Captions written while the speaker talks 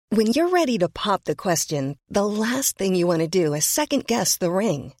When you're ready to pop the question, the last thing you want to do is second-guess the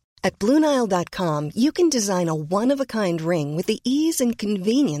ring. At BlueNile.com, you can design a one-of-a-kind ring with the ease and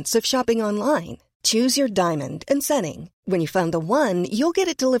convenience of shopping online. Choose your diamond and setting. When you find the one, you'll get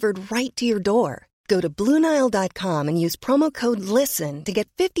it delivered right to your door. Go to BlueNile.com and use promo code LISTEN to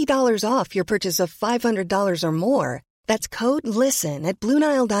get $50 off your purchase of $500 or more. That's code LISTEN at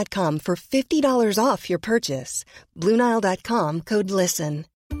BlueNile.com for $50 off your purchase. BlueNile.com, code LISTEN.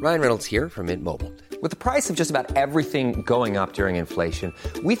 Ryan Reynolds here from Mint Mobile. With the price of just about everything going up during inflation,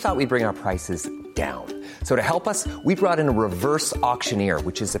 we thought we'd bring our prices down. So to help us, we brought in a reverse auctioneer,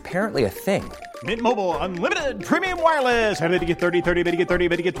 which is apparently a thing. Mint Mobile Unlimited Premium Wireless. How to get 30, 30, bit to get 30,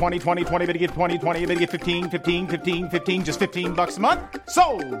 bit to get 20, 20, 20, bit to get 20, 20, bit to get 15, 15, 15, 15, just $15 a month?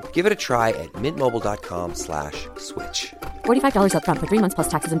 Sold! Give it a try at mintmobile.com/switch. $45 up front for 3 months plus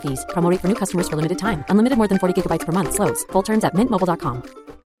taxes and fees. Promo rate for new customers for limited time. Unlimited more than 40 gigabytes per month. Slows full terms at mintmobile.com.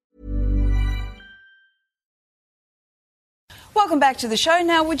 Welcome back to the show.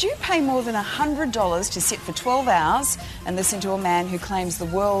 Now, would you pay more than $100 to sit for 12 hours and listen to a man who claims the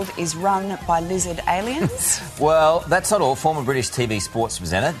world is run by lizard aliens? Well, that's not all. Former British TV sports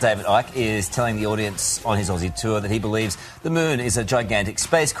presenter David Icke is telling the audience on his Aussie tour that he believes the moon is a gigantic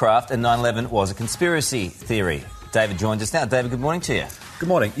spacecraft and 9/11 was a conspiracy theory. David joins us now. David, good morning to you. Good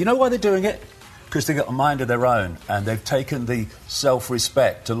morning. You know why they're doing it? Because they've got a mind of their own and they've taken the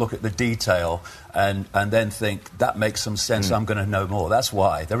self-respect to look at the detail and then think, that makes some sense, I'm going to know more. That's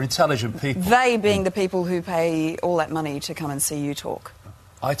why. They're intelligent people. They being the people who pay all that money to come and see you talk.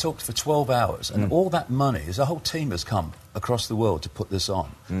 I talked for 12 hours and all that money, a whole team has come across the world to put this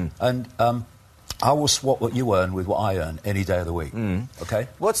on. And I will swap what you earn with what I earn any day of the week. OK?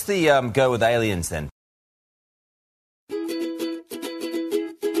 What's the go with aliens then?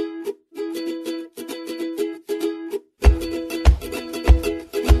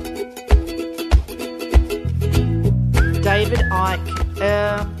 David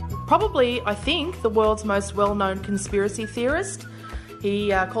Icke, probably, I think, the world's most well-known conspiracy theorist.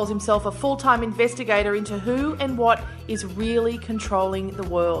 He calls himself a full-time investigator into who and what is really controlling the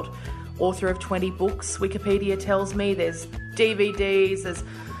world. Author of 20 books, Wikipedia tells me. There's DVDs, there's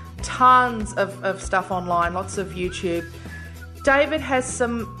tons of stuff online, lots of YouTube. David has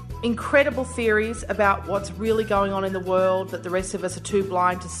some incredible theories about what's really going on in the world that the rest of us are too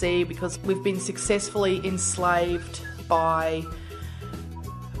blind to see because we've been successfully enslaved by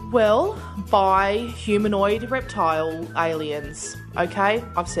humanoid reptile aliens. Okay,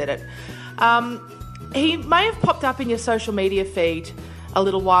 I've said it. He may have popped up in your social media feed a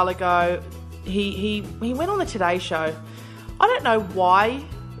little while ago. He went on the Today Show. I don't know why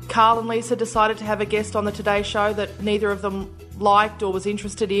Carl and Lisa decided to have a guest on the Today Show that neither of them liked or was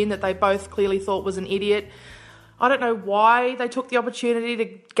interested in, that they both clearly thought was an idiot. I don't know why they took the opportunity to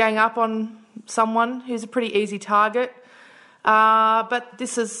gang up on someone who's a pretty easy target. But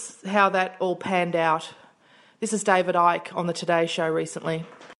this is how that all panned out. This is David Icke on the Today Show recently.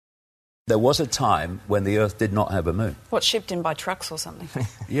 There was a time when the Earth did not have a moon. What, shipped in by trucks or something?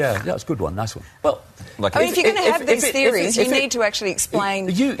 Yeah, that's a good one, nice one. Well, if you're going to have these theories, you need to actually explain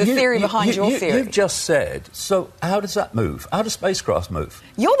the theory behind your theory. You've just said, so how does that move? How do spacecraft move?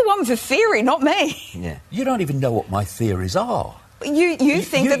 You're the one with the theory, not me. Yeah. You don't even know what my theories are. You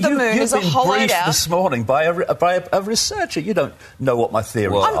think that the moon is a hollowed You've been briefed out... this morning by a researcher. You don't know what my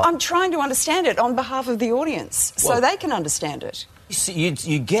theories are. I'm trying to understand it on behalf of the audience so they can understand it.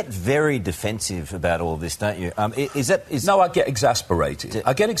 You get very defensive about all this, don't you? No, I get exasperated.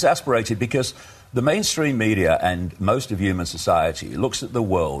 I get exasperated because the mainstream media and most of human society looks at the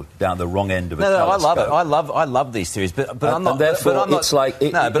world down the wrong end of a telescope. I love it. I love these theories, but I'm not.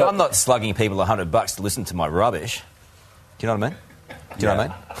 I'm not slugging people $100 to listen to my rubbish. Do you know what I mean? Do you know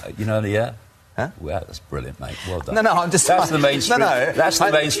what I mean? You know, yeah. Huh? Wow, that's brilliant, mate. Well done. No, I'm just... That's the mainstream. That's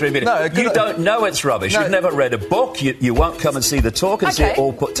the mainstream media. No, you don't know it's rubbish. You've never read a book. You won't come and see the talk and see it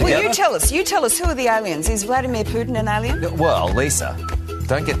all put together. Well, you tell us. Who are the aliens? Is Vladimir Putin an alien? Well, Lisa,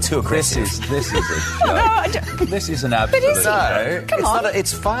 don't get too aggressive. This is a joke. This is an absolute joke. Come on.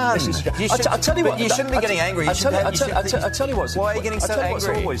 It's fun. I'll tell you what. You shouldn't be getting angry. I'll tell you what's... Why are you getting so angry? What's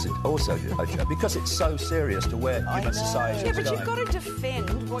always also a joke? Because it's so serious to where human society is going. Yeah, but you've got to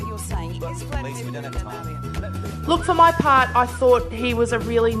defend what you're saying. Is Vladimir Putin an alien? Look, for my part, I thought he was a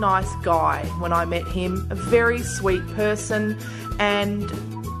really nice guy when I met him, a very sweet person, and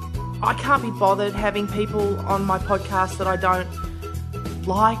I can't be bothered having people on my podcast that I don't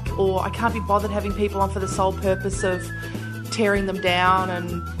like, or I can't be bothered having people on for the sole purpose of tearing them down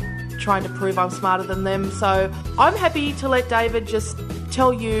and trying to prove I'm smarter than them. So I'm happy to let David just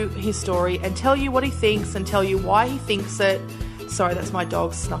tell you his story and tell you what he thinks and tell you why he thinks it. Sorry, that's my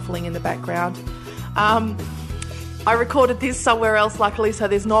dog snuffling in the background. I recorded this somewhere else, luckily, so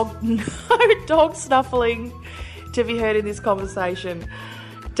there's no dog snuffling to be heard in this conversation.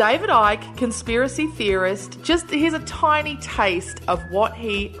 David Icke, conspiracy theorist, just here's a tiny taste of what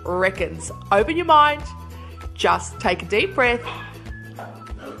he reckons. Open your mind, just take a deep breath.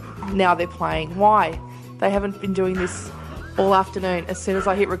 Now they're playing. Why? They haven't been doing this all afternoon. As soon as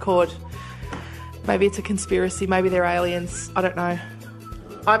I hit record, maybe it's a conspiracy, maybe they're aliens, I don't know.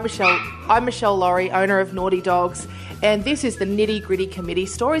 I'm Michelle Laurie, owner of Naughty Dogs, and this is the Nitty Gritty Committee,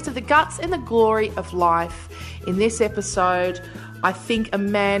 stories of the guts and the glory of life. In this episode, I think a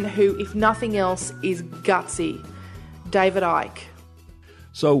man who, if nothing else, is gutsy, David Icke.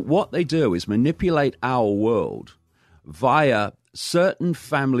 So what they do is manipulate our world via certain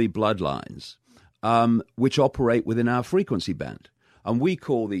family bloodlines which operate within our frequency band. And we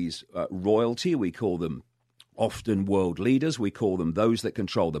call these royalty, we call them often world leaders, we call them those that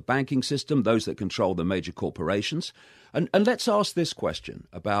control the banking system, those that control the major corporations. And let's ask this question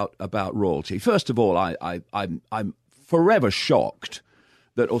about royalty. First of all, I'm forever shocked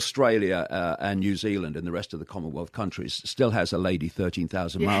that Australia and New Zealand and the rest of the Commonwealth countries still has a lady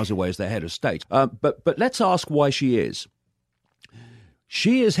 13,000 miles away as their head of state. But let's ask why she is.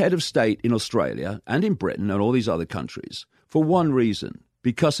 She is head of state in Australia and in Britain and all these other countries for one reason,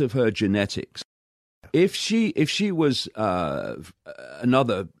 because of her genetics. If she was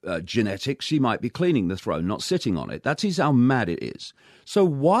another genetic, she might be cleaning the throne, not sitting on it. That is how mad it is. So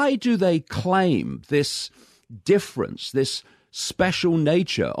why do they claim this difference, this special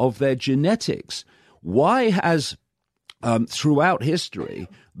nature of their genetics? Why has, throughout history,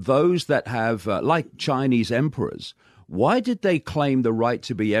 those that have, like Chinese emperors, why did they claim the right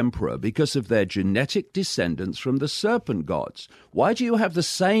to be emperor? Because of their genetic descendants from the serpent gods. Why do you have the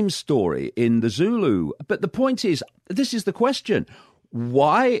same story in the Zulu? But the point is, this is the question.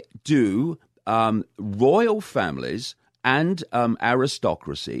 Why do royal families and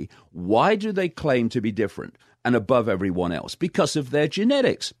aristocracy, why do they claim to be different and above everyone else? Because of their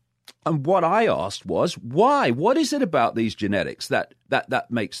genetics. And what I asked was, why? What is it about these genetics that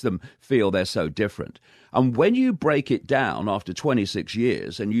makes them feel they're so different? And when you break it down after 26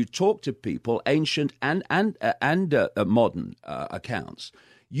 years and you talk to people, ancient and modern accounts,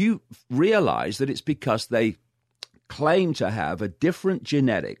 you realize that it's because they claim to have a different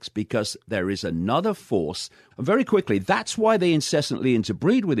genetics because there is another force. And very quickly, that's why they incessantly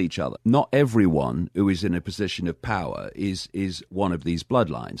interbreed with each other. Not everyone who is in a position of power is one of these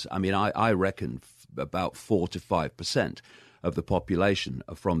bloodlines. I mean, I reckon about 4 to 5% of the population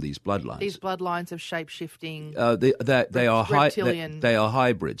are from these bloodlines. These bloodlines of shape-shifting, they are reptilian. They are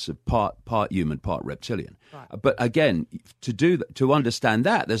hybrids of part human, part reptilian. Right. But again, to understand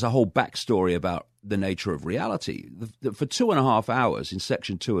that, there's a whole backstory about the nature of reality. For 2.5 hours in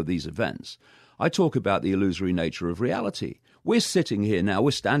section 2 of these events, I talk about the illusory nature of reality. We're sitting here now,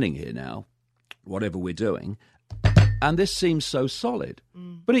 we're standing here now, whatever we're doing, and this seems so solid.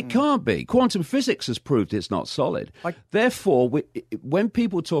 But it can't be. Quantum physics has proved it's not solid. Therefore, when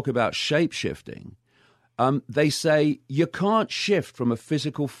people talk about shape-shifting, they say you can't shift from a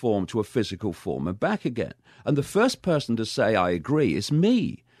physical form to a physical form and back again. And the first person to say, I agree, is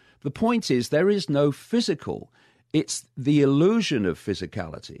me. The point is, there is no physical. It's the illusion of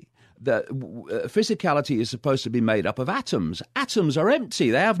physicality. Physicality is supposed to be made up of atoms. Atoms are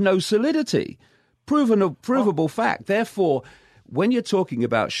empty. They have no solidity. Provable fact. Therefore, when you're talking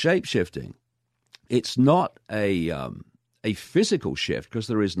about shape-shifting, it's not a physical shift because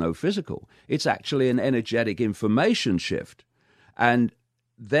there is no physical. It's actually an energetic information shift. And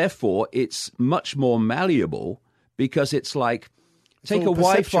therefore, it's much more malleable because it's like take a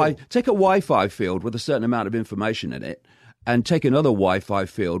Wi-Fi field with a certain amount of information in it and take another Wi-Fi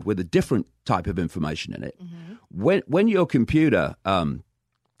field with a different type of information in it. Mm-hmm. When your computer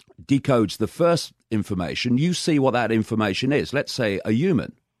decodes the first information, you see what that information is, let's say a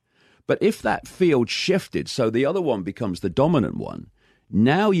human. But if that field shifted so the other one becomes the dominant one,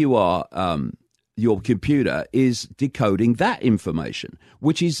 now you are your computer is decoding that information,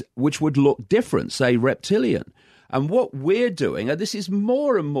 which would look different, say reptilian. And what we're doing, and this is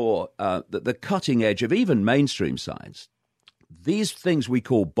more and more the cutting edge of even mainstream science, these things we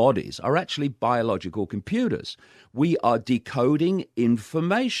call bodies are actually biological computers. We are decoding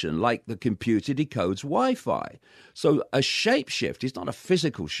information like the computer decodes Wi-Fi. So a shape shift is not a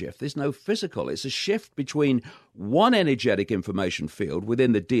physical shift. There's no physical. It's a shift between one energetic information field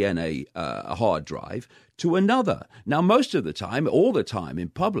within the DNA hard drive to another. Now, most of the time, all the time in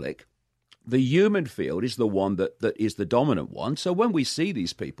public, the human field is the one that is the dominant one. So when we see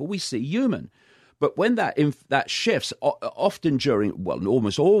these people, we see human. But when that shifts, often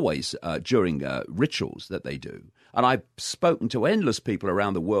almost always during rituals that they do, and I've spoken to endless people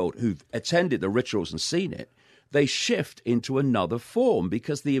around the world who've attended the rituals and seen it, they shift into another form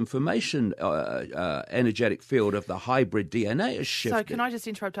because the information energetic field of the hybrid DNA is shifted. So can I just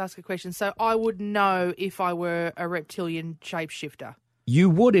interrupt to ask a question? So I would know if I were a reptilian shapeshifter. You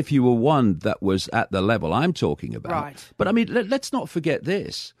would if you were one that was at the level I'm talking about. Right. But I mean, let's not forget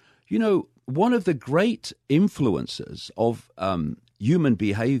this. You know, one of the great influences of human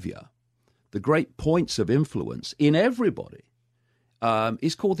behavior, the great points of influence in everybody,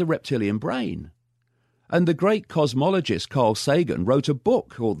 is called the reptilian brain. And the great cosmologist Carl Sagan wrote a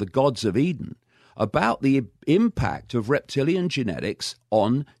book called The Gods of Eden about the impact of reptilian genetics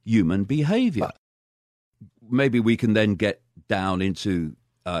on human behavior. Maybe we can then get down into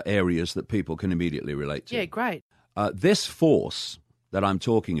areas that people can immediately relate to. Yeah, great. This force that I'm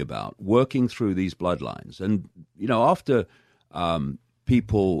talking about, working through these bloodlines, and, you know, after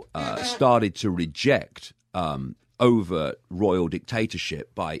people started to reject overt royal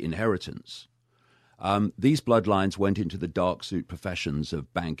dictatorship by inheritance, these bloodlines went into the dark suit professions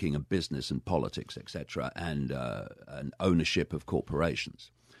of banking and business and politics, etc., and ownership of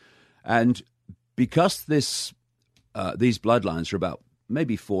corporations. And because these bloodlines are about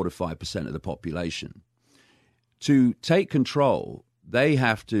maybe 4 to 5% of the population, to take control, they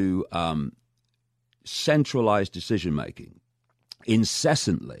have to centralize decision-making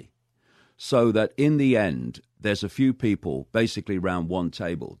incessantly so that in the end, there's a few people basically around one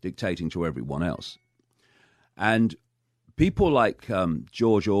table dictating to everyone else. And people like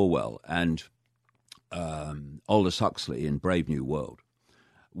George Orwell and Aldous Huxley in Brave New World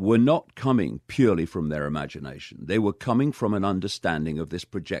were not coming purely from their imagination. They were coming from an understanding of this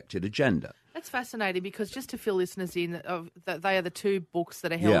projected agenda. That's fascinating because just to fill listeners in, that they are the two books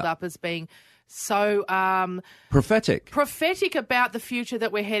that are held up as being so prophetic about the future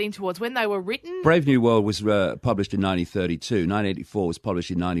that we're heading towards. When they were written, Brave New World was published in 1932. 1984 was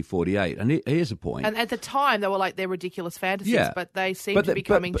published in 1948. And here's a point. And at the time, they were like they're ridiculous fantasies, but they seem to be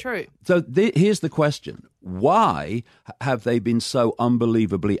coming true. So here's the question. Why have they been so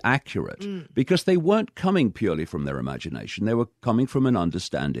unbelievably accurate? Because they weren't coming purely from their imagination. They were coming from an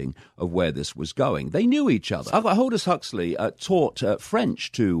understanding of where this was going. They knew each other. Aldous Huxley taught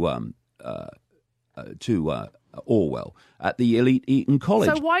French to Orwell at the elite Eton College.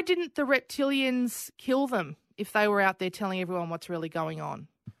 So why didn't the reptilians kill them if they were out there telling everyone what's really going on?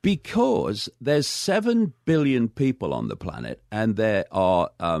 Because there's 7 billion people on the planet, and there are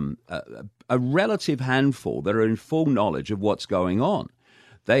a relative handful that are in full knowledge of what's going on.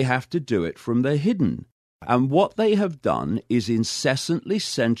 They have to do it from the hidden. And what they have done is incessantly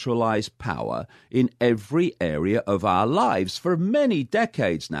centralize power in every area of our lives. For many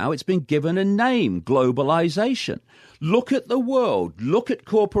decades now, it's been given a name, globalization. Look at the world. Look at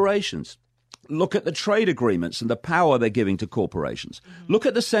corporations. Look at the trade agreements and the power they're giving to corporations. Look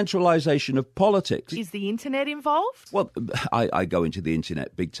at the centralization of politics. Is the internet involved? Well, I go into the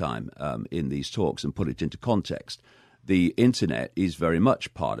internet big time in these talks and put it into context. The internet is very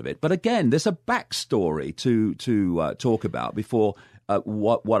much part of it. But again, there's a backstory to talk about before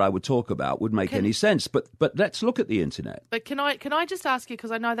what I would talk about would make any sense. But let's look at the internet. But can I just ask you,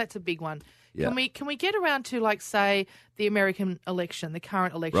 because I know that's a big one. Yeah. Can we get around to, like, say, the American election, the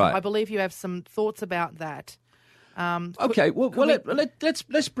current election? Right. I believe you have some thoughts about that. Okay,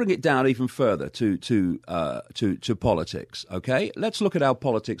 let's bring it down even further to politics. Okay, let's look at how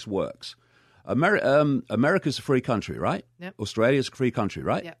politics works. America's a free country, right? Yep. Australia's a free country,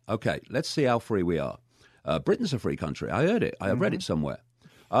 right? Yep. Okay, let's see how free we are. Britain's a free country. I heard it. I read it somewhere.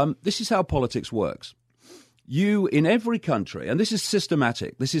 This is how politics works. You, in every country, and this is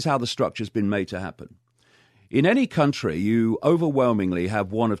systematic, this is how the structure's been made to happen. In any country, you overwhelmingly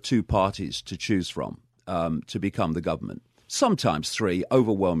have one of two parties to choose from to become the government. Sometimes three,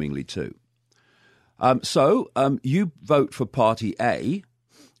 overwhelmingly two. So you vote for party A,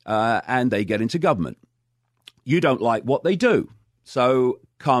 and they get into government. You don't like what they do. So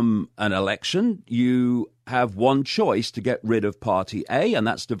come an election, you have one choice to get rid of party A, and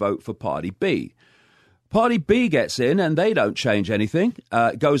that's to vote for party B. Party B gets in, and they don't change anything.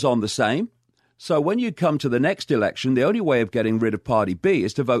 It goes on the same. So when you come to the next election, the only way of getting rid of party B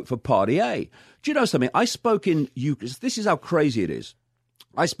is to vote for party A. Do you know something? I spoke in Ukraine. This is how crazy it is.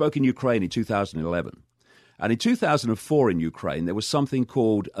 I spoke in Ukraine in 2011. And in 2004 in Ukraine, there was something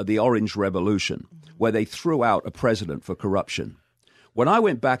called the Orange Revolution, where they threw out a president for corruption. When I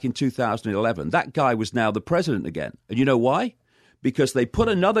went back in 2011, that guy was now the president again. And you know why? Because they put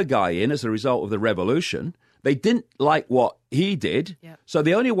another guy in as a result of the revolution, They didn't like what he did. Yep. So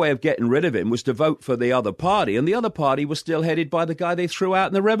the only way of getting rid of him was to vote for the other party. And the other party was still headed by the guy they threw out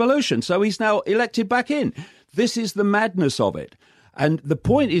in the revolution. So he's now elected back in. This is the madness of it. And the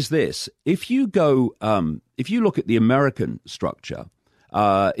point is this. If you look at the American structure,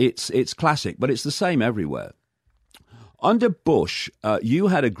 it's classic, but it's the same everywhere. Under Bush, you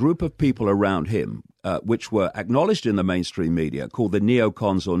had a group of people around him, which were acknowledged in the mainstream media, called the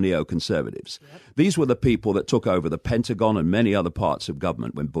neocons or neoconservatives. Yep. These were the people that took over the Pentagon and many other parts of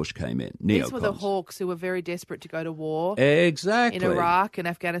government when Bush came in. Neocons. These were the hawks who were very desperate to go to war. Exactly. In Iraq and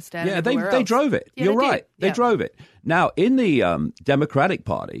Afghanistan. Yeah, and they drove it. Yeah, You're right. They drove it. Now, in the Democratic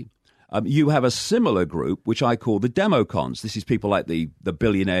Party, you have a similar group, which I call the Democons. This is people like the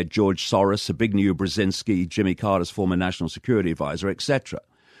billionaire George Soros, Zbigniew Brzezinski, Jimmy Carter's former national security advisor, etc.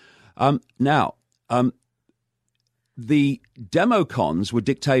 The Democons were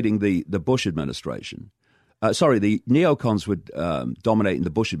dictating the Bush administration. The neocons were dominating the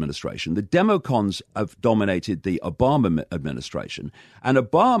Bush administration. The Democons have dominated the Obama administration. And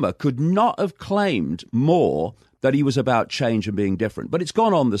Obama could not have claimed more that he was about change and being different. But it's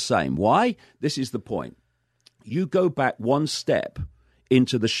gone on the same. Why? This is the point. You go back one step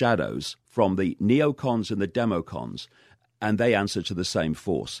into the shadows from the neocons and the democons, and they answer to the same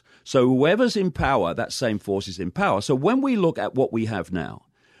force. So whoever's in power, that same force is in power. So when we look at what we have now,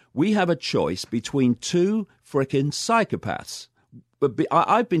 we have a choice between two frickin' psychopaths.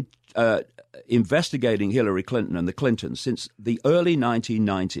 I've been investigating Hillary Clinton and the Clintons since the early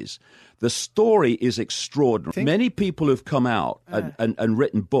 1990s. The story is extraordinary. Many people have come out and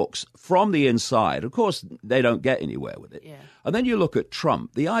written books from the inside. Of course, they don't get anywhere with it. Yeah. And then you look at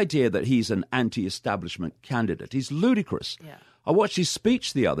Trump, the idea that he's an anti-establishment candidate, he's ludicrous. Yeah. I watched his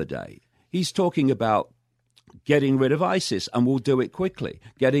speech the other day. He's talking about getting rid of ISIS and we'll do it quickly.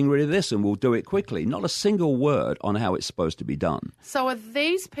 Getting rid of this and we'll do it quickly. Not a single word on how it's supposed to be done. So are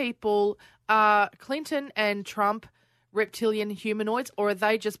these people, Clinton and Trump, reptilian humanoids, or are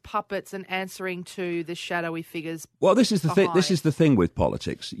they just puppets and answering to the shadowy figures? Well, this is the thing. This is the thing with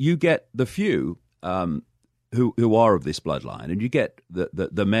politics. You get the few who are of this bloodline, and you get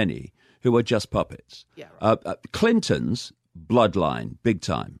the many who are just puppets. Yeah, right. Clinton's bloodline, big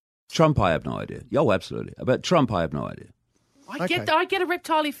time. Trump, I have no idea. Oh, absolutely. About Trump, I have no idea. I get a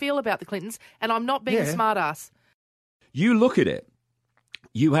reptile feel about the Clintons, and I'm not being a smart-ass. You look at it.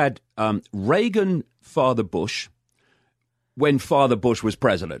 You had Reagan, Father Bush, when Father Bush was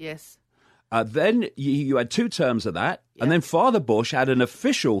president. Yes. Then you had 2 terms of that, and then Father Bush had an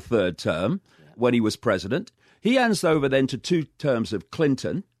official 3rd term when he was president. He hands over then to 2 terms of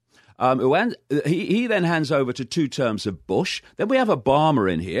Clinton. He then hands over to 2 terms of Bush. Then we have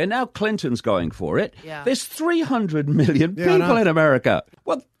Obama in here. Now Clinton's going for it. Yeah. There's 300 million people in America.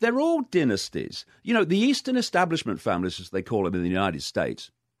 Well, they're all dynasties. You know, the Eastern establishment families, as they call them in the United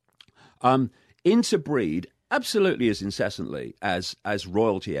States, interbreed absolutely as incessantly as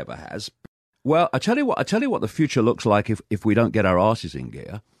royalty ever has. Well, I tell you what the future looks like if we don't get our asses in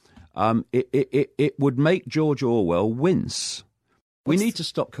gear. It would make George Orwell wince. We need to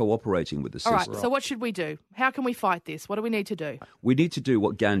stop cooperating with the system. All right, so what should we do? How can we fight this? What do we need to do? We need to do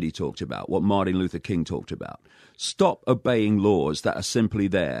what Gandhi talked about, what Martin Luther King talked about. Stop obeying laws that are simply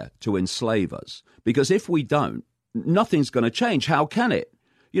there to enslave us. Because if we don't, nothing's going to change. How can it?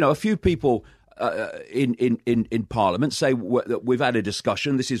 You know, a few people in Parliament say we've had a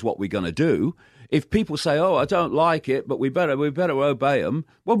discussion, this is what we're going to do. If people say, oh, I don't like it, but we better obey them,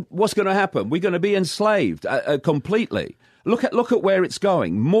 well, what's going to happen? We're going to be enslaved completely. Look at where it's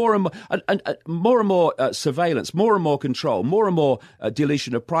going. More and more surveillance, more and more control, more and more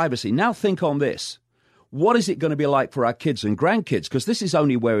deletion of privacy. Now think on this. What is it going to be like for our kids and grandkids? Because this is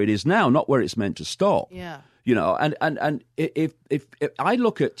only where it is now, not where it's meant to stop. Yeah. You know, and if I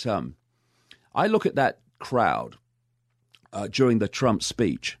look at that crowd during the Trump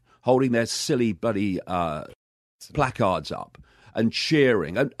speech, holding their silly bloody placards up and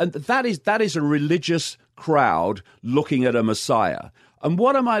cheering, and that is a religious crowd looking at a messiah. And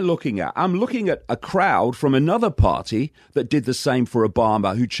what am I looking at? I'm looking at a crowd from another party that did the same for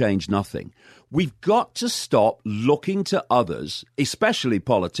Obama, who changed nothing. We've got to stop looking to others, especially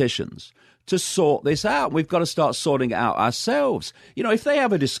politicians, to sort this out. We've got to start sorting it out ourselves. You know, if they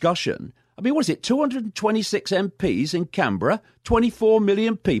have a discussion, I mean, what is it, 226 MPs in Canberra, 24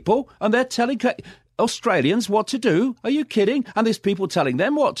 million people, and they're telling Australians what to do? Are you kidding? And there's people telling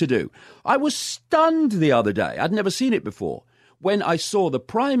them what to do. I was stunned the other day. I'd never seen it before. When I saw the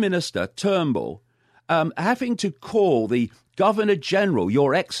Prime Minister, Turnbull, having to call the Governor-General,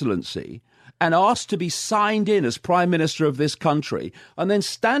 Your Excellency, and ask to be signed in as Prime Minister of this country, and then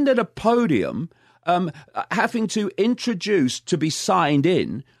stand at a podium having to introduce to be signed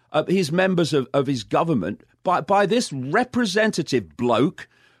in his members of his government by this representative bloke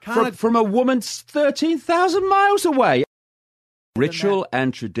from a woman 13,000 miles away. Ritual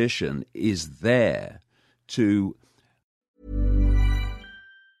and tradition is there to...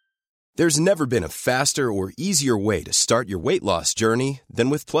 There's never been a faster or easier way to start your weight loss journey than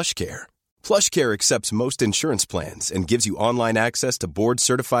with PlushCare. PlushCare accepts most insurance plans and gives you online access to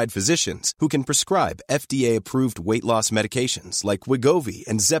board-certified physicians who can prescribe FDA-approved weight loss medications like Wegovy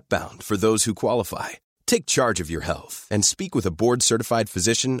and Zepbound for those who qualify. Take charge of your health and speak with a board-certified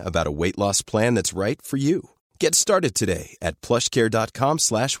physician about a weight loss plan that's right for you. Get started today at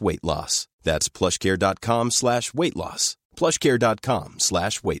plushcare.com/weight loss. That's plushcare.com/weight loss.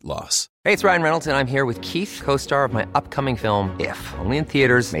 plushcare.com/weight loss. Hey, it's Ryan Reynolds, and I'm here with Keith, co-star of my upcoming film, If, only in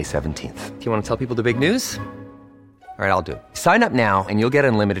theaters May 17th. Do you want to tell people the big news? All right, I'll do it. Sign up now and you'll get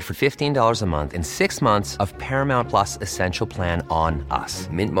unlimited for $15 a month and 6 months of Paramount Plus Essential Plan on us.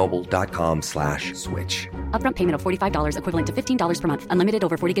 MintMobile.com/switch. Upfront payment of $45 equivalent to $15 per month. Unlimited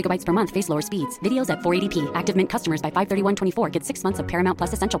over 40 gigabytes per month. Face lower speeds. Videos at 480p. Active Mint customers by 531.24 get 6 months of Paramount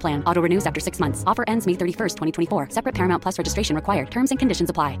Plus Essential Plan. Auto renews after 6 months. Offer ends May 31st, 2024. Separate Paramount Plus registration required. Terms and conditions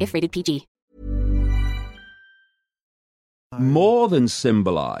apply if rated PG. More than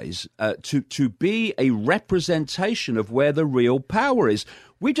symbolise, to be a representation of where the real power is.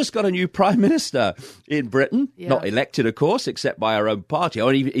 We just got a new Prime Minister in Britain, not elected, of course, except by our own party,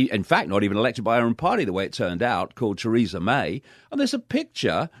 or even, in fact, not even elected by our own party, the way it turned out, called Theresa May. And there's a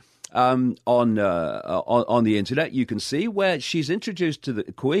picture on the internet you can see where she's introduced to the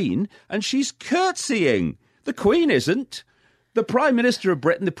Queen and she's curtsying. The Queen isn't. The Prime Minister of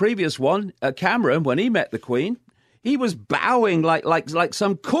Britain, the previous one, Cameron, when he met the Queen, he was bowing like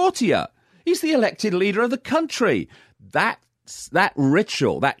some courtier. He's the elected leader of the country. That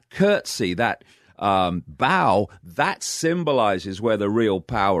ritual, that curtsy, that bow, that symbolises where the real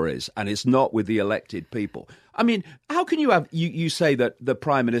power is, and it's not with the elected people. I mean, how can you have you say that the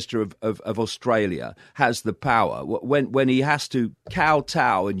Prime Minister of Australia has the power when he has to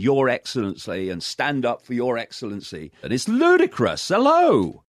kowtow and Your Excellency and stand up for Your Excellency? And it's ludicrous.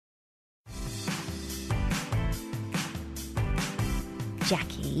 Hello.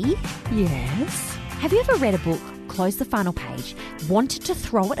 Jackie? Yes? Have you ever read a book, closed the final page, wanted to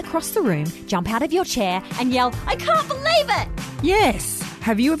throw it across the room, jump out of your chair and yell, "I can't believe it"? Yes.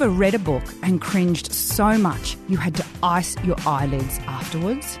 Have you ever read a book and cringed so much you had to ice your eyelids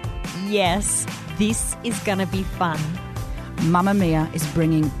afterwards? Yes. This is going to be fun. Mamamia is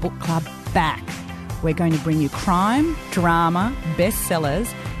bringing book club back. We're going to bring you crime, drama,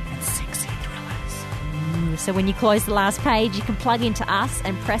 bestsellers, and sexy thrillers. So when you close the last page, you can plug into us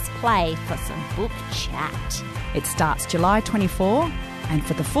and press play for some book chat. It starts July 24, and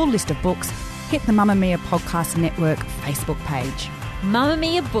for the full list of books, hit the Mamamia Podcast Network Facebook page.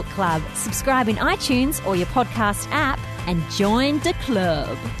 Mamamia Book Club. Subscribe in iTunes or your podcast app and join the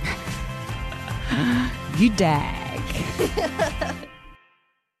club. You dag.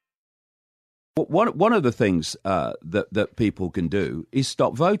 One of the things that people can do is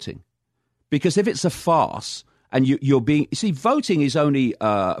stop voting. Because if it's a farce and you're being... You see, voting is only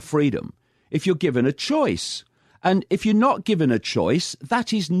freedom if you're given a choice. And if you're not given a choice,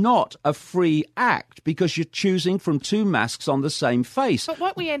 that is not a free act because you're choosing from two masks on the same face. But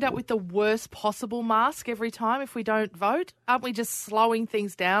won't we end up with the worst possible mask every time if we don't vote? Aren't we just slowing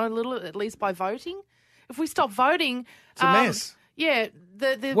things down a little, at least by voting? If we stop voting... It's a mess. Yeah,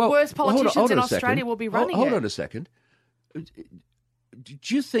 the worst politicians in Australia will be running Hold on a second. Do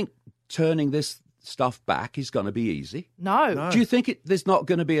you think turning this stuff back is going to be easy? No. Do you think there's not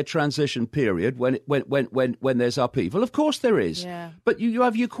going to be a transition period when there's upheaval? Of course there is. Yeah. But you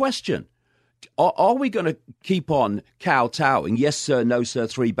have your question. Are we going to keep on kowtowing? Yes, sir. No, sir.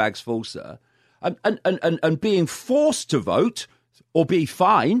 3 bags full, sir. And being forced to vote or be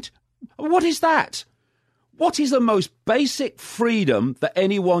fined? What is that? What is the most basic freedom that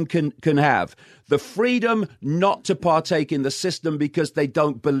anyone can have? The freedom not to partake in the system because they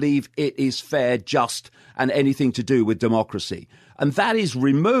don't believe it is fair, just, and anything to do with democracy. And that is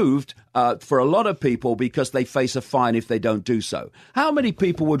removed for a lot of people because they face a fine if they don't do so. How many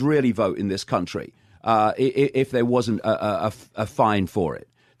people would really vote in this country if there wasn't a fine for it?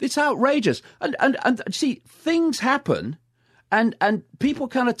 It's outrageous. And see, things happen. And people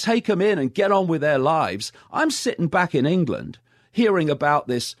kind of take them in and get on with their lives. I'm sitting back in England hearing about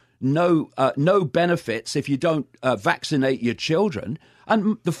this no benefits if you don't vaccinate your children.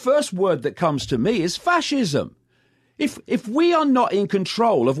 And the first word that comes to me is fascism. If we are not in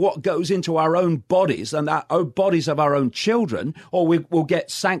control of what goes into our own bodies and our bodies of our own children, or we will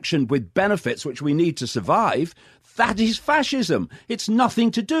get sanctioned with benefits which we need to survive, that is fascism. It's nothing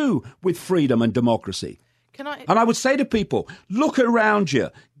to do with freedom and democracy. And I would say to people, look around you,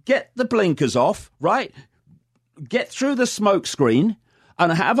 get the blinkers off, right? Get through the smoke screen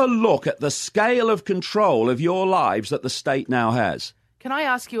and have a look at the scale of control of your lives that the state now has. Can I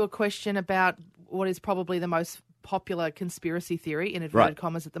ask you a question about what is probably the most popular conspiracy theory, in inverted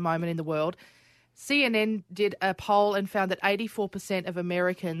commas, at the moment in the world? CNN did a poll and found that 84% of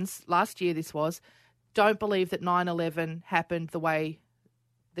Americans, last year this was, don't believe that 9/11 happened the way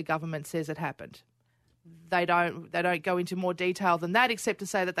the government says it happened. They don't go into more detail than that, except to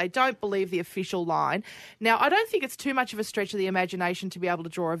say that they don't believe the official line. Now, I don't think it's too much of a stretch of the imagination to be able to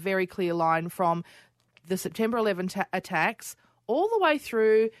draw a very clear line from the September 11 attacks all the way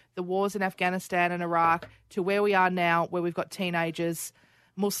through the wars in Afghanistan and Iraq to where we are now, where we've got teenagers,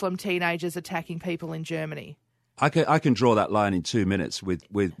 Muslim teenagers attacking people in Germany. I can draw that line in 2 minutes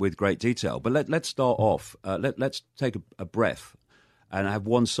with great detail. But let's start off. Let's take a breath and have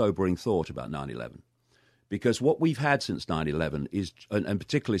one sobering thought about 9/11. Because what we've had since 9/11 is, and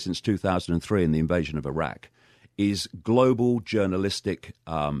particularly since 2003 and the invasion of Iraq, is global journalistic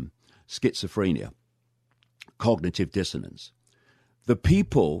schizophrenia, cognitive dissonance. The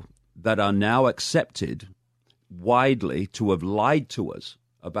people that are now accepted widely to have lied to us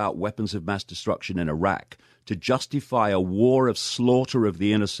about weapons of mass destruction in Iraq to justify a war of slaughter of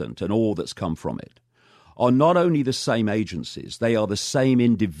the innocent and all that's come from it are not only the same agencies, they are the same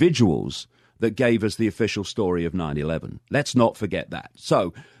individuals that gave us the official story of 9/11. Let's not forget that.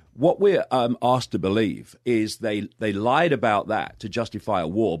 So what we're asked to believe is they lied about that to justify a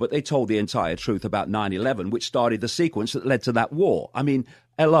war, but they told the entire truth about 9/11, which started the sequence that led to that war. I mean,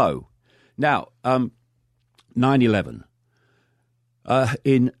 hello. Now, 9/11.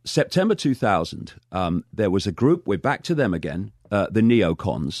 In September 2000, there was a group, we're back to them again, the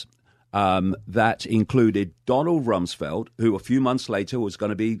neocons, that included Donald Rumsfeld, who a few months later was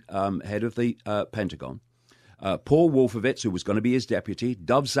going to be head of the Pentagon, Paul Wolfowitz, who was going to be his deputy,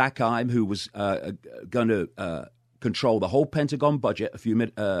 Dov Zakheim, who was going to control the whole Pentagon budget a few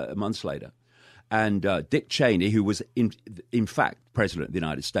months later, and Dick Cheney, who was in fact president of the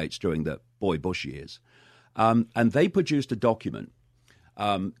United States during the Boy Bush years. And they produced a document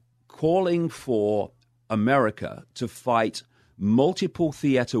calling for America to fight multiple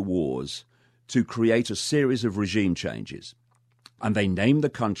theater wars to create a series of regime changes. And they named the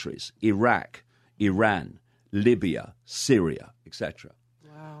countries: Iraq, Iran, Libya, Syria, etc.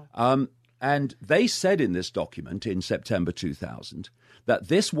 Wow. And they said in this document in September 2000 that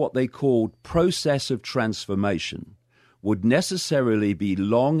this, what they called process of transformation, would necessarily be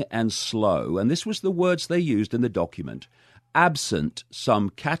long and slow, and this was the words they used in the document, absent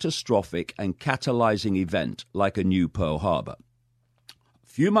some catastrophic and catalyzing event like a new Pearl Harbor.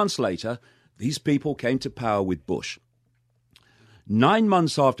 A few months later, these people came to power with Bush. 9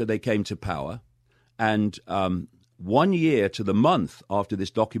 months after they came to power, and 1 year to the month after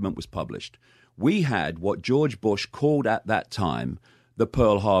this document was published, we had what George Bush called at that time the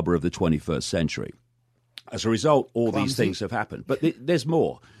Pearl Harbor of the 21st century. As a result, all these things have happened. But there's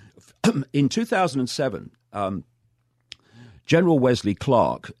more. In 2007, General Wesley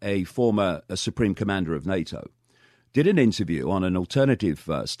Clark, a former Supreme Commander of NATO, did an interview on an alternative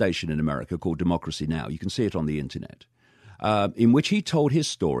station in America called Democracy Now! You can see it on the internet, in which he told his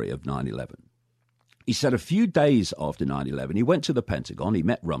story of 9/11. He said a few days after 9/11, he went to the Pentagon, he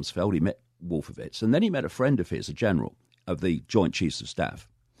met Rumsfeld, he met Wolfowitz, and then he met a friend of his, a general of the Joint Chiefs of Staff.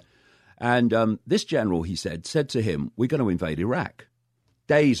 And this general, he said to him, we're going to invade Iraq.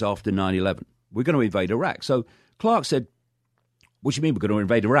 Days after 9/11, we're going to invade Iraq. So Clark said, what do you mean we're going to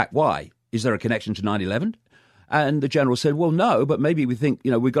invade Iraq? Why? Is there a connection to 9/11? And the general said, well, no, but maybe we think,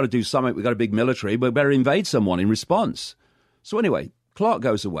 we've got to do something. We've got a big military. We better invade someone in response. So anyway, Clark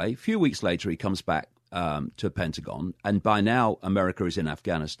goes away. A few weeks later, he comes back to Pentagon. And by now, America is in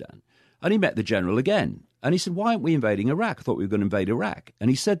Afghanistan. And he met the general again. And he said, why aren't we invading Iraq? I thought we were going to invade Iraq.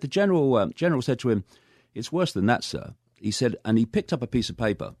 And he said, the general said to him, it's worse than that, sir. He said, and he picked up a piece of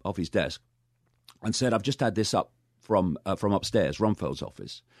paper off his desk and said, I've just had this up from upstairs, Rumsfeld's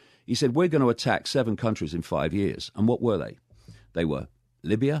office. He said, we're going to attack 7 countries in 5 years. And what were they? They were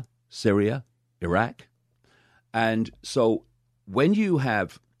Libya, Syria, Iraq. And so when you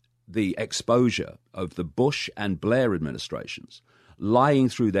have the exposure of the Bush and Blair administrations lying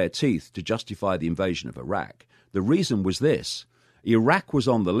through their teeth to justify the invasion of Iraq, the reason was this. Iraq was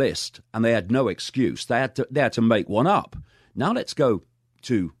on the list, and they had no excuse. They had to make one up. Now let's go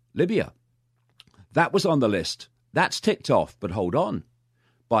to Libya. That was on the list, That's ticked off, but hold on.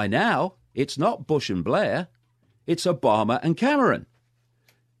 By now, it's not Bush and Blair, it's Obama and Cameron.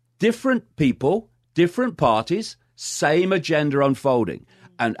 Different people, different parties, same agenda unfolding.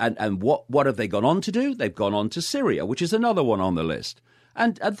 And what have they gone on to do? They've gone on to Syria, which is another one on the list.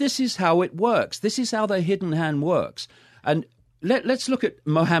 And this is how it works. This is how the hidden hand works. And let's look at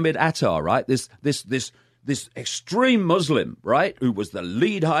Mohammed Attar, right? This extreme Muslim, right, who was the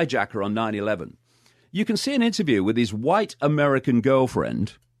lead hijacker on 9/11. You can see an interview with his white American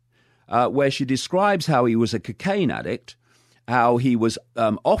girlfriend where she describes how he was a cocaine addict, how he was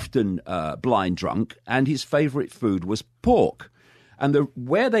often blind drunk, and his favorite food was pork. And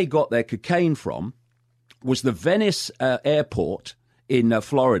where they got their cocaine from was the Venice airport in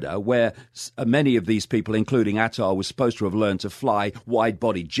Florida, where many of these people, including Attar, was supposed to have learned to fly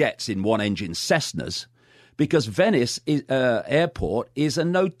wide-body jets in one-engine Cessnas, because Venice airport is a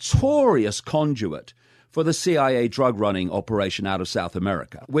notorious conduit for the CIA drug-running operation out of South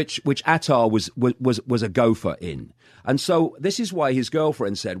America, which Attar was a gopher in. And so this is why his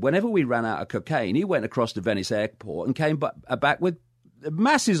girlfriend said whenever we ran out of cocaine, he went across to Venice airport and came back with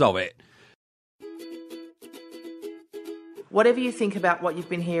masses of it. Whatever you think about what you've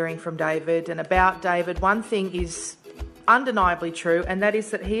been hearing from David and about David, one thing is undeniably true, and that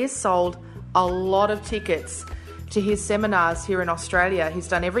is that he has sold a lot of tickets to his seminars here in Australia. He's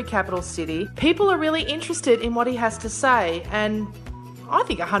done every capital city. People are really interested in what he has to say, and I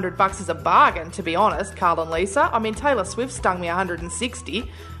think $100 is a bargain, to be honest, Carl and Lisa. I mean, Taylor Swift stung me $160,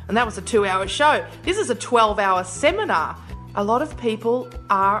 and that was a 2-hour show. This is a 12-hour seminar. A lot of people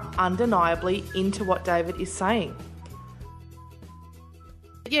are undeniably into what David is saying.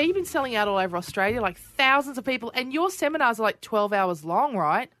 Yeah, you've been selling out all over Australia, like thousands of people, and your seminars are like 12 hours long,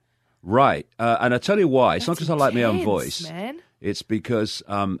 right? Right. And I tell you why. It's not because I like my own voice. Man. It's because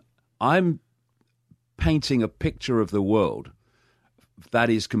I'm painting a picture of the world that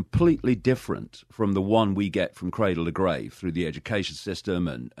is completely different from the one we get from cradle to grave through the education system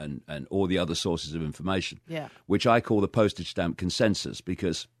and all the other sources of information, which I call the postage stamp consensus,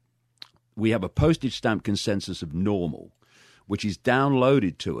 because we have a postage stamp consensus of normal, which is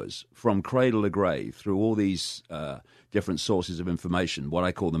downloaded to us from cradle to grave through all these different sources of information, what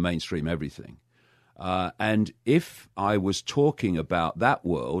I call the mainstream everything. And if I was talking about that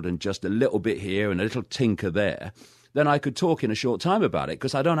world and just a little bit here and a little tinker there, then I could talk in a short time about it,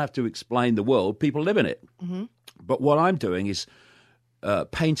 because I don't have to explain the world. People live in it. Mm-hmm. But what I'm doing is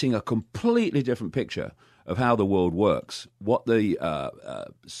painting a completely different picture of how the world works, what the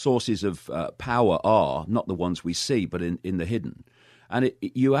sources of power are, not the ones we see, but in the hidden. And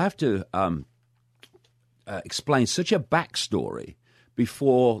you have to explain such a backstory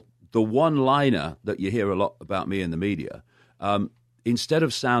before the one-liner that you hear a lot about me in the media, instead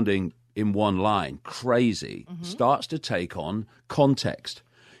of sounding in one line crazy, starts to take on context.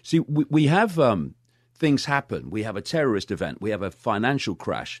 See, we have things happen. We have a terrorist event. We have a financial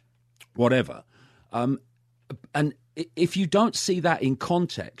crash, whatever. And if you don't see that in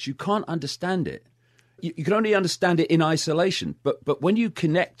context, you can't understand it. You can only understand it in isolation. But when you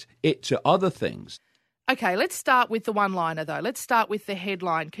connect it to other things. Okay, let's start with the one-liner, though. Let's start with the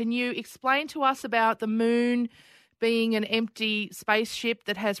headline. Can you explain to us about the moon being an empty spaceship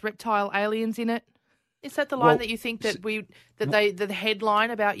that has reptile aliens in it? Is that the line that you think that the headline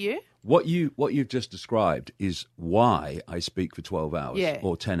about you? What you've just described is why I speak for 12 hours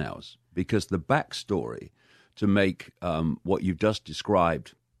or 10 hours, because the backstory to make what you've just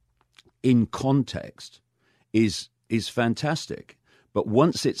described in context is fantastic. But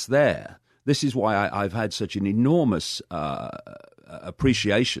once it's there, this is why I've had such an enormous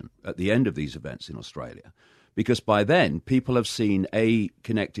appreciation at the end of these events in Australia. Because by then, people have seen A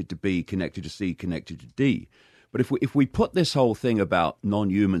connected to B, connected to C, connected to D. But if we put this whole thing about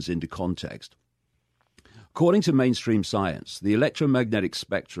non-humans into context, according to mainstream science, the electromagnetic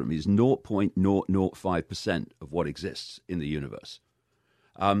spectrum is 0.005% of what exists in the universe.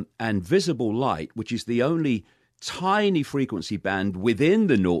 And visible light, which is the only tiny frequency band within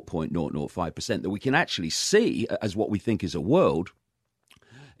the 0.005% that we can actually see as what we think is a world,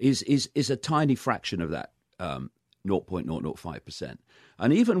 is a tiny fraction of that. 0.005%.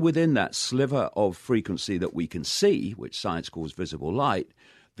 And even within that sliver of frequency that we can see, which science calls visible light,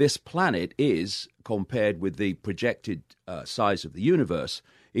 this planet is, compared with the projected size of the universe,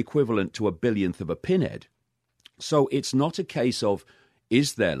 equivalent to a billionth of a pinhead. So it's not a case of,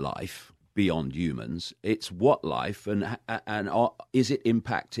 is there life beyond humans? It's what life, and is it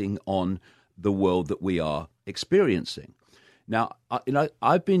impacting on the world that we are experiencing? Now,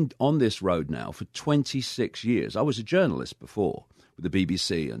 I've been on this road now for 26 years. I was a journalist before with the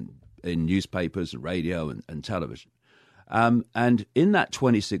BBC and in newspapers and radio and television. And in that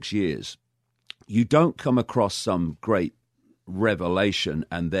 26 years, you don't come across some great revelation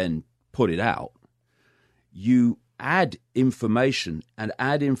and then put it out. You add information and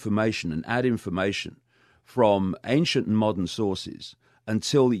add information and add information from ancient and modern sources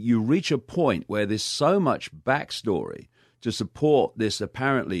until you reach a point where there's so much backstory to support this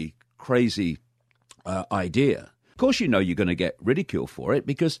apparently crazy idea. Of course, you know you're going to get ridicule for it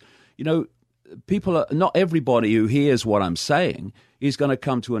because, you know, not everybody who hears what I'm saying is going to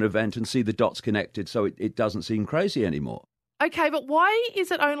come to an event and see the dots connected so it doesn't seem crazy anymore. Okay, but why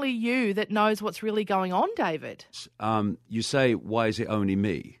is it only you that knows what's really going on, David? You say, why is it only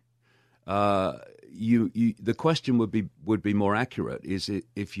me? The question would be more accurate is it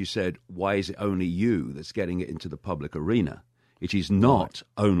if you said, why is it only you that's getting it into the public arena? It is not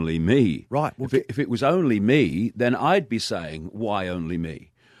only me. Right. Well, if it was only me, then I'd be saying, why only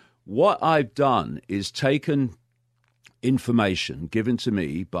me? What I've done is taken information given to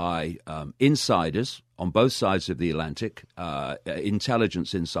me by insiders on both sides of the Atlantic,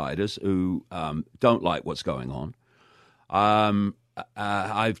 intelligence insiders who don't like what's going on.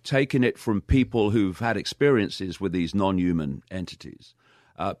 I've taken it from people who've had experiences with these non-human entities,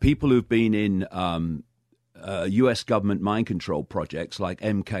 people who've been in U.S. government mind control projects like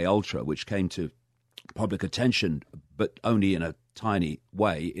MKUltra, which came to public attention, but only in a tiny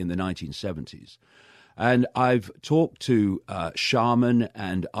way in the 1970s. And I've talked to shaman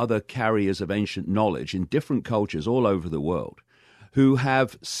and other carriers of ancient knowledge in different cultures all over the world who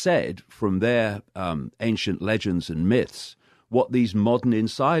have said from their ancient legends and myths what these modern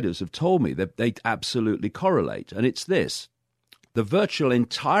insiders have told me, that they absolutely correlate. And it's this: the virtual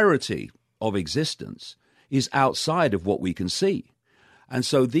entirety of existence is outside of what we can see. And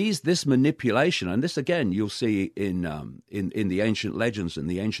so this manipulation, and this again you'll see in the ancient legends and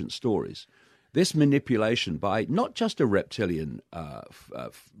the ancient stories, this manipulation by not just a reptilian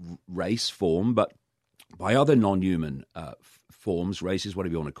race form, but by other non-human forms, races,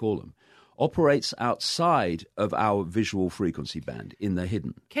 whatever you want to call them, operates outside of our visual frequency band in the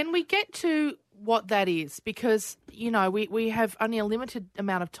hidden. Can we get to what that is? Because, you know, we have only a limited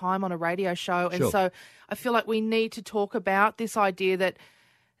amount of time on a radio show, and Sure. so I feel like we need to talk about this idea that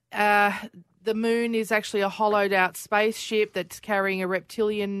the moon is actually a hollowed-out spaceship that's carrying a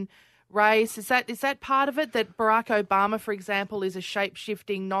reptilian race. Is that part of it? That Barack Obama, for example, is a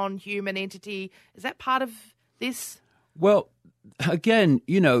shape-shifting non-human entity? Is that part of this? Well, again,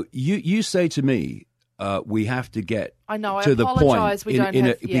 you know, you say to me, we have to get I know, I to the apologise, point we don't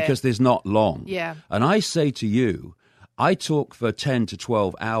have- yeah. because there's not long. Yeah. And I say to you, I talk for 10 to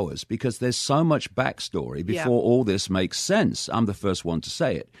 12 hours because there's so much backstory before all this makes sense. I'm the first one to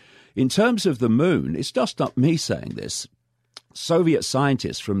say it. In terms of the moon, it's just not me saying this. Soviet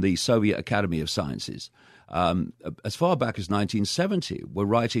scientists from the Soviet Academy of Sciences, as far back as 1970, were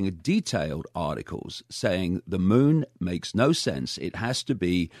writing detailed articles saying the moon makes no sense. It has to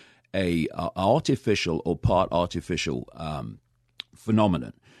be a artificial or part artificial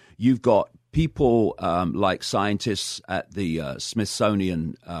phenomenon. You've got people like scientists at the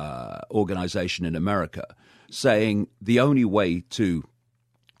Smithsonian organization in America saying the only way to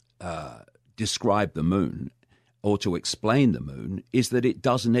describe the moon or to explain the moon is that it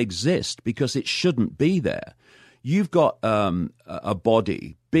doesn't exist because it shouldn't be there. You've got a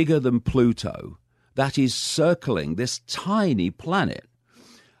body bigger than Pluto that is circling this tiny planet.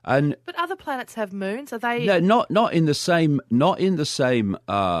 But other planets have moons. Are they? No, not in the same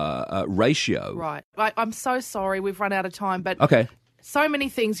ratio. Right. I'm so sorry. We've run out of time. But Okay. so many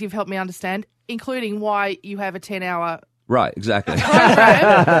things you've helped me understand, including why you have a 10-hour Right, exactly.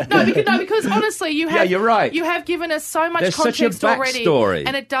 program. No, because honestly, you have. Yeah, you're right. You have given us so much There's such a context already, backstory.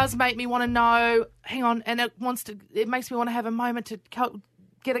 and it does make me want to know. Hang on, and it makes me want to have a moment to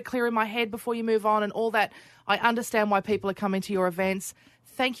get it clear in my head before you move on and all that. I understand why people are coming to your events.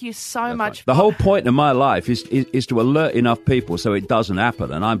 Thank you so much. The whole point of my life is to alert enough people so it doesn't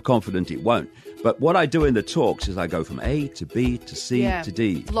happen, and I'm confident it won't. But what I do in the talks is I go from A to B to C to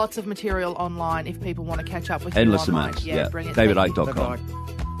D. Lots of material online if people want to catch up with Endless you online. amounts. Yeah, brilliant.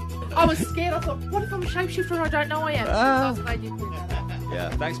 DavidIcke.com. I was scared. I thought, what if I'm a shapeshifter and I don't know I am? So I was glad you cleared that up. Yeah,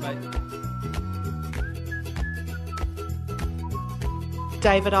 thanks, mate.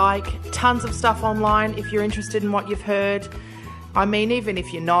 David Icke, tons of stuff online if you're interested in what you've heard. I mean, even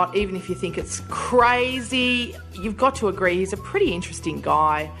if you're not, even if you think it's crazy, you've got to agree he's a pretty interesting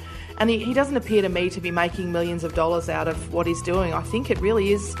guy. And he doesn't appear to me to be making millions of dollars out of what he's doing. I think it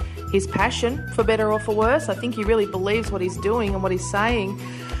really is his passion, for better or for worse. I think he really believes what he's doing and what he's saying.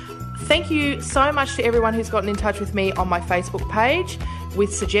 Thank you so much to everyone who's gotten in touch with me on my Facebook page.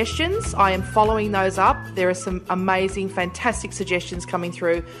 with suggestions. I am following those up. There are some amazing, fantastic suggestions coming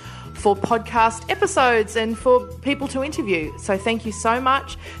through for podcast episodes and for people to interview. So thank you so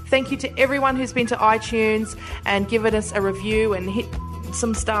much. Thank you to everyone who's been to iTunes and given us a review and hit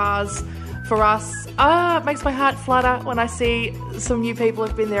some stars for us. It makes my heart flutter when I see some new people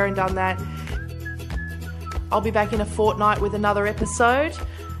have been there and done that. I'll be back in a fortnight with another episode.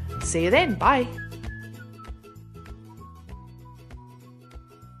 See you then. Bye.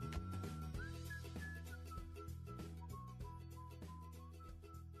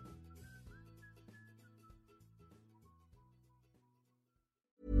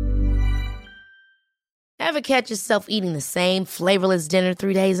 Ever catch yourself eating the same flavorless dinner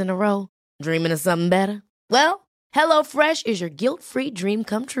 3 days in a row? Dreaming of something better? Well, HelloFresh is your guilt-free dream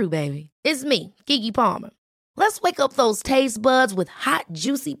come true, baby. It's me, Keke Palmer. Let's wake up those taste buds with hot,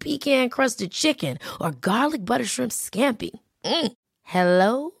 juicy pecan-crusted chicken or garlic butter shrimp scampi.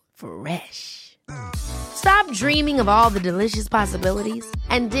 HelloFresh. Stop dreaming of all the delicious possibilities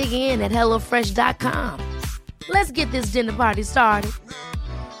and dig in at HelloFresh.com. Let's get this dinner party started.